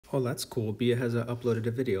Oh, that's cool. Biaheza uploaded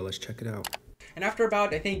a video. Let's check it out. And after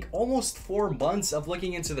about, I think, almost 4 months of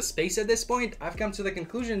looking into the space at this point, I've come to the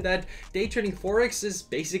conclusion that day trading Forex is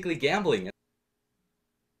basically gambling.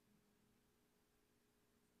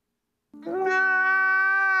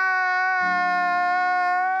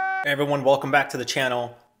 Hey everyone, welcome back to the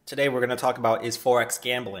channel. Today we're going to talk about, is Forex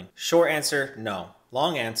gambling? Short answer, no.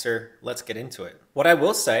 Long answer, let's get into it. What I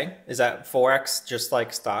will say is that Forex, just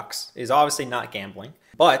like stocks, is obviously not gambling,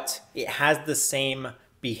 but it has the same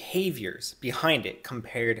behaviors behind it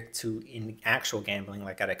compared to in actual gambling,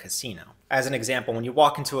 like at a casino. As an example, when you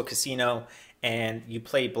walk into a casino and you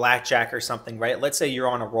play blackjack or something, right? Let's say you're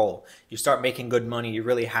on a roll, you start making good money, you're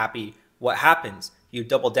really happy. What happens? You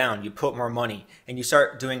double down, you put more money, and you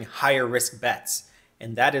start doing higher risk bets.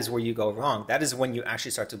 And that is where you go wrong. That is when you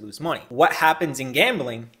actually start to lose money. What happens in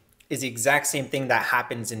gambling is the exact same thing that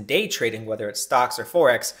happens in day trading, whether it's stocks or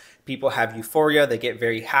Forex. People have euphoria, they get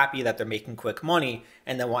very happy that they're making quick money,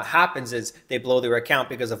 and then what happens is they blow their account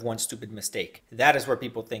because of one stupid mistake. That is where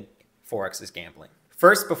people think Forex is gambling.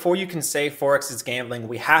 First, before you can say Forex is gambling,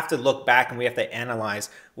 we have to look back and we have to analyze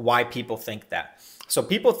why people think that. So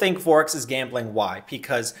people think Forex is gambling. Why?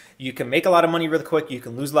 Because you can make a lot of money really quick, you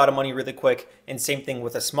can lose a lot of money really quick, and same thing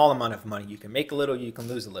with a small amount of money. You can make a little, you can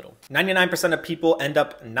lose a little. 99% of people end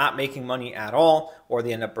up not making money at all, or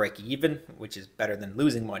they end up breaking even, which is better than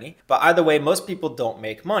losing money. But either way, most people don't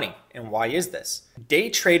make money. And why is this? Day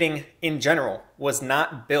trading in general was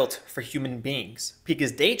not built for human beings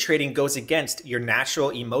because day trading goes against your natural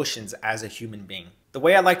emotions as a human being. The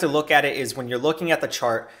way I like to look at it is when you're looking at the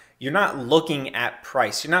chart, you're not looking at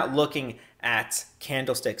price. You're not looking at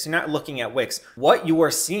candlesticks. You're not looking at wicks. What you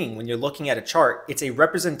are seeing when you're looking at a chart, it's a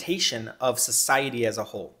representation of society as a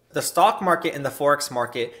whole. The stock market and the Forex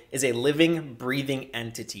market is a living, breathing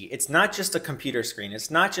entity. It's not just a computer screen.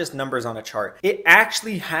 It's not just numbers on a chart. It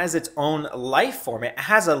actually has its own life form. It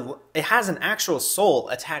has an actual soul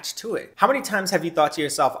attached to it. How many times have you thought to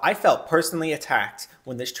yourself, I felt personally attacked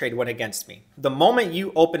when this trade went against me? The moment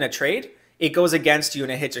you open a trade, it goes against you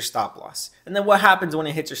and it hits your stop loss. And then what happens when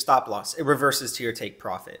it hits your stop loss? It reverses to your take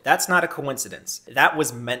profit. That's not a coincidence. That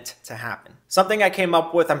was meant to happen. Something I came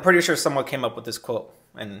up with, I'm pretty sure someone came up with this quote,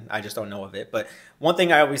 and I just don't know of it. But one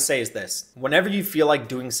thing I always say is this: whenever you feel like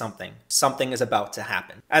doing something, something is about to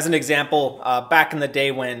happen. As an example, back in the day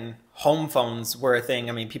when home phones were a thing.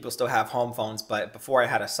 I mean, people still have home phones, but before I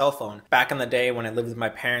had a cell phone, back in the day when I lived with my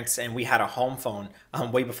parents and we had a home phone,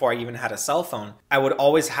 way before I even had a cell phone, I would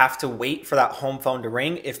always have to wait for that home phone to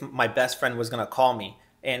ring if my best friend was going to call me.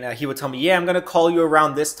 And he would tell me, yeah, I'm going to call you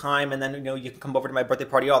around this time. And then, you can come over to my birthday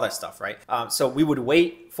party, all that stuff, right? So we would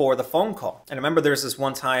wait for the phone call. And I remember there was this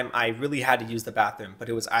one time I really had to use the bathroom, but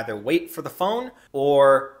it was either wait for the phone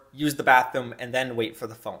or use the bathroom and then wait for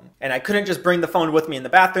the phone. And I couldn't just bring the phone with me in the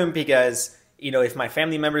bathroom because, if my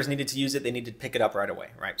family members needed to use it, they needed to pick it up right away,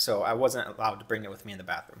 right? So I wasn't allowed to bring it with me in the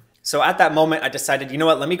bathroom. So at that moment, I decided, you know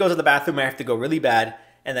what, let me go to the bathroom. I have to go really bad.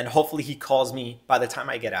 And then hopefully he calls me by the time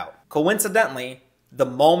I get out. Coincidentally, the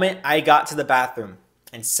moment I got to the bathroom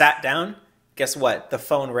and sat down, guess what? The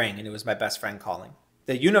phone rang and it was my best friend calling.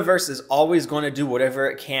 The universe is always going to do whatever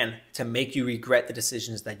it can to make you regret the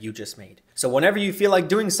decisions that you just made. So whenever you feel like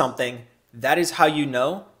doing something, that is how you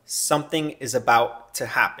know something is about to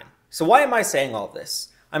happen. So why am I saying all this?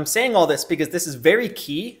 I'm saying all this because this is very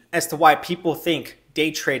key as to why people think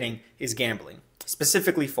day trading is gambling,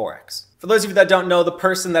 specifically Forex. For those of you that don't know, the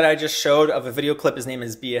person that I just showed of a video clip, his name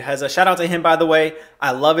is Biaheza. Shout out to him, by the way.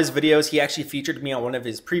 I love his videos. He actually featured me on one of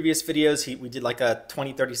his previous videos. We did like a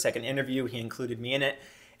 20-30 second interview. He included me in it.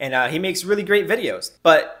 And he makes really great videos.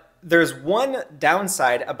 But there's one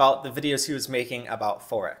downside about the videos he was making about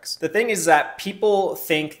Forex. The thing is that people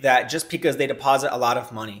think that just because they deposit a lot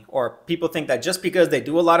of money, or people think that just because they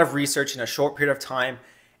do a lot of research in a short period of time,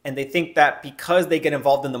 and they think that because they get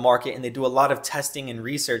involved in the market and they do a lot of testing and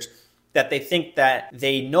research, that they think that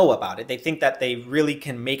they know about it. They think that they really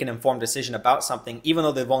can make an informed decision about something, even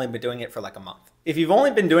though they've only been doing it for like a month. If you've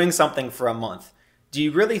only been doing something for a month, do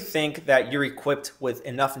you really think that you're equipped with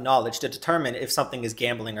enough knowledge to determine if something is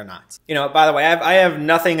gambling or not? By the way, I have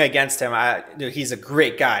nothing against him. He's a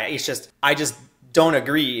great guy. I just don't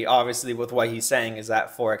agree, obviously, with what he's saying is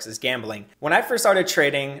that Forex is gambling. When I first started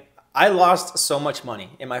trading, I lost so much money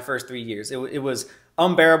in my first 3 years. It was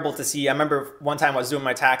unbearable to see. I remember one time I was doing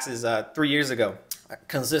my taxes 3 years ago,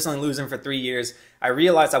 consistently losing for 3 years. I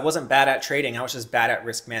realized I wasn't bad at trading. I was just bad at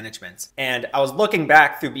risk management. And I was looking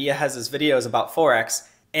back through Biaheza's videos about Forex,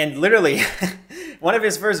 And literally, one of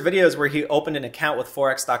his first videos where he opened an account with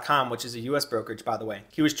Forex.com, which is a US brokerage, by the way.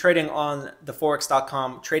 He was trading on the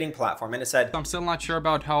Forex.com trading platform, and it said, I'm still not sure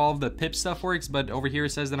about how all of the pip stuff works, but over here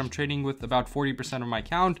it says that I'm trading with about 40% of my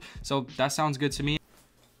account, so that sounds good to me.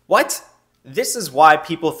 what? This is why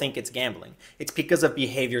people think it's gambling. It's because of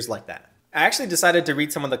behaviors like that. I actually decided to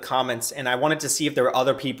read some of the comments, and I wanted to see if there were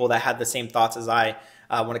other people that had the same thoughts as I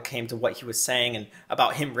when it came to what he was saying and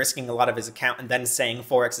about him risking a lot of his account and then saying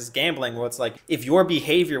Forex is gambling. Well, it's like, if your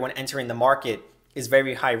behavior when entering the market is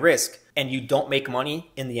very high risk and you don't make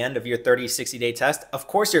money in the end of your 30, 60-day test, of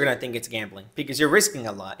course you're going to think it's gambling because you're risking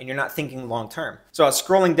a lot and you're not thinking long term. So I was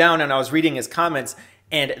scrolling down and I was reading his comments,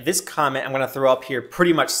 and this comment I'm going to throw up here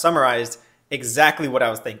pretty much summarized exactly what I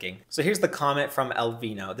was thinking. So here's the comment from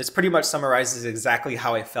Elvino. This pretty much summarizes exactly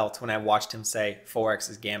how I felt when I watched him say Forex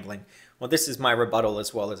is gambling. Well, this is my rebuttal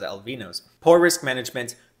as well as Elvino's. Poor risk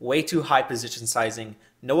management, way too high position sizing,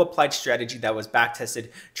 no applied strategy that was back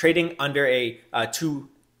tested. Trading under a two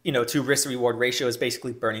risk reward ratio is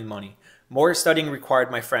basically burning money. More studying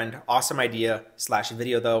required, my friend. Awesome idea /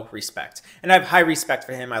 video though, respect. And I have high respect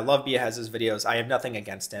for him. I love Biaheza's videos. I have nothing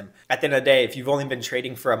against him. At the end of the day, if you've only been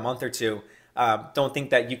trading for a month or two, don't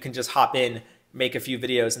think that you can just hop in, make a few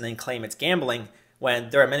videos, and then claim it's gambling,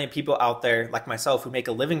 when there are many people out there like myself who make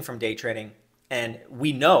a living from day trading. And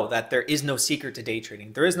we know that there is no secret to day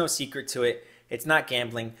trading. There is no secret to it. It's not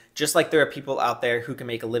gambling. Just like there are people out there who can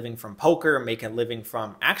make a living from poker, make a living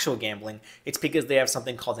from actual gambling, it's because they have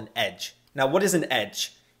something called an edge. Now, what is an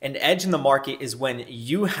edge? An edge in the market is when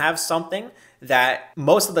you have something that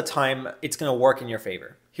most of the time it's going to work in your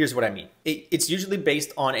favor. Here's what I mean. It's usually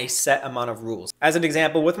based on a set amount of rules. As an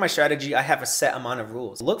example, with my strategy, I have a set amount of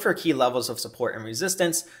rules. Look for key levels of support and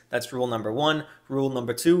resistance. That's rule number 1. Rule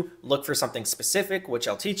number 2, look for something specific, which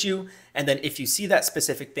I'll teach you. And then if you see that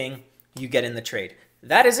specific thing, you get in the trade.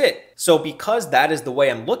 That is it. So because that is the way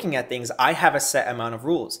I'm looking at things, I have a set amount of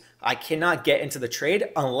rules. I cannot get into the trade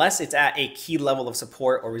unless it's at a key level of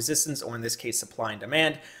support or resistance, or in this case, supply and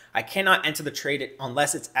demand. I cannot enter the trade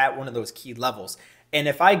unless it's at one of those key levels. And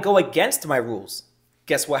if I go against my rules,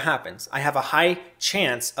 guess what happens? I have a high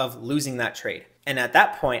chance of losing that trade. And at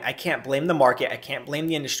that point, I can't blame the market. I can't blame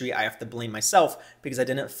the industry. I have to blame myself because I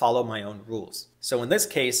didn't follow my own rules. So in this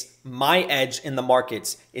case, my edge in the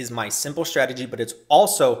markets is my simple strategy, but it's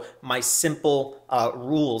also my simple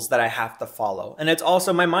rules that I have to follow. And it's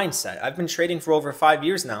also my mindset. I've been trading for over 5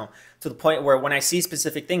 years now, to the point where when I see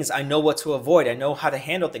specific things, I know what to avoid. I know how to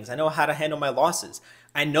handle things. I know how to handle my losses.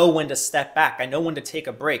 I know when to step back. I know when to take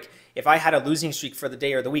a break. If I had a losing streak for the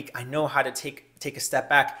day or the week, I know how to take a step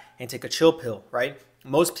back and take a chill pill, right?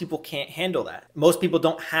 Most people can't handle that. Most people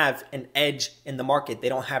don't have an edge in the market. They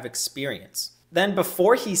don't have experience. Then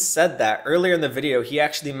before he said that, earlier in the video, he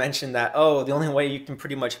actually mentioned that, oh, the only way you can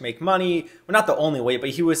pretty much make money, well, not the only way,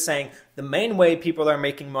 but he was saying the main way people are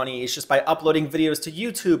making money is just by uploading videos to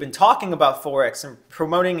YouTube and talking about Forex and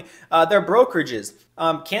promoting their brokerages.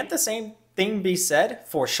 Can't the same thing be said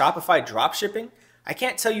for Shopify dropshipping? I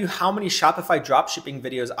can't tell you how many Shopify dropshipping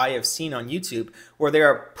videos I have seen on YouTube where they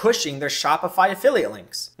are pushing their Shopify affiliate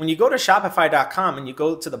links. When you go to Shopify.com and you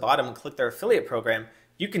go to the bottom and click their affiliate program,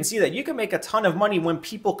 you can see that you can make a ton of money when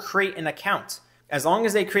people create an account. As long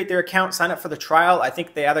as they create their account, sign up for the trial. I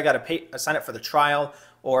think they either got to sign up for the trial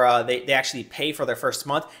or they actually pay for their first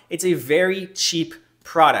month. It's a very cheap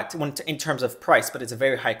product in terms of price, but it's a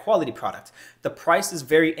very high quality product. The price is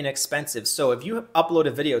very inexpensive. So if you upload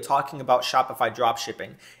a video talking about Shopify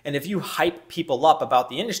dropshipping, and if you hype people up about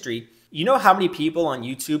the industry, you know how many people on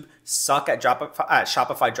YouTube suck at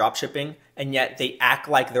Shopify dropshipping, and yet they act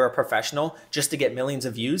like they're a professional just to get millions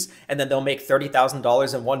of views, and then they'll make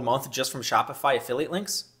 $30,000 in 1 month just from Shopify affiliate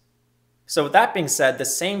links? So with that being said, the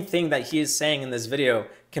same thing that he is saying in this video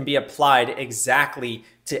can be applied exactly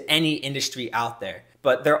to any industry out there.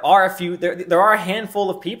 But there are a handful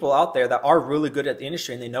of people out there that are really good at the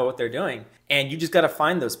industry and they know what they're doing. And you just got to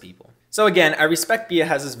find those people. So again, I respect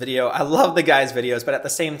Biaheza's video. I love the guy's videos, but at the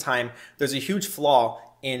same time, there's a huge flaw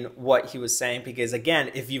in what he was saying, because again,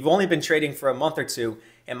 if you've only been trading for a month or two,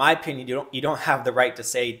 in my opinion, you don't have the right to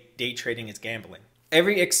say day trading is gambling.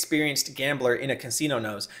 Every experienced gambler in a casino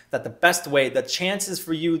knows that the best way, the chances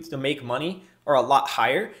for you to make money are a lot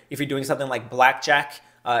higher if you're doing something like blackjack,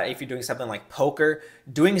 if you're doing something like poker,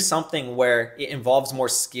 doing something where it involves more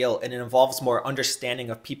skill and it involves more understanding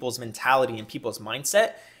of people's mentality and people's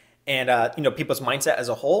mindset, and people's mindset as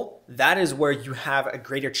a whole. That is where you have a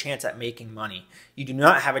greater chance at making money. You do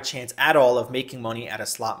not have a chance at all of making money at a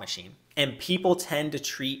slot machine. And people tend to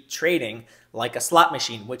treat trading like a slot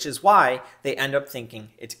machine, which is why they end up thinking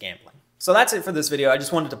it's gambling. So that's it for this video. I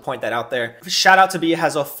just wanted to point that out there. Shout out to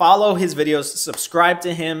Biaheza. Follow his videos, subscribe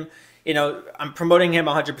to him. You know, I'm promoting him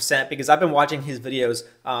 100% because I've been watching his videos,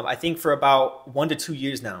 I think for about 1 to 2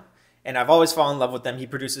 years now. And I've always fallen in love with them. He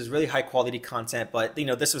produces really high quality content, but you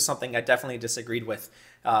know, this was something I definitely disagreed with,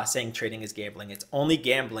 saying trading is gambling. It's only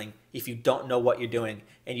gambling if you don't know what you're doing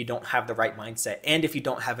and you don't have the right mindset, and if you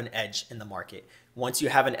don't have an edge in the market. Once you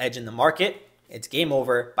have an edge in the market, it's game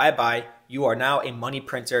over. Bye-bye. You are now a money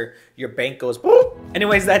printer. Your bank goes boop.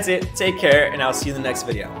 Anyways, that's it. Take care, and I'll see you in the next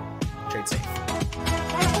video. Trade safe.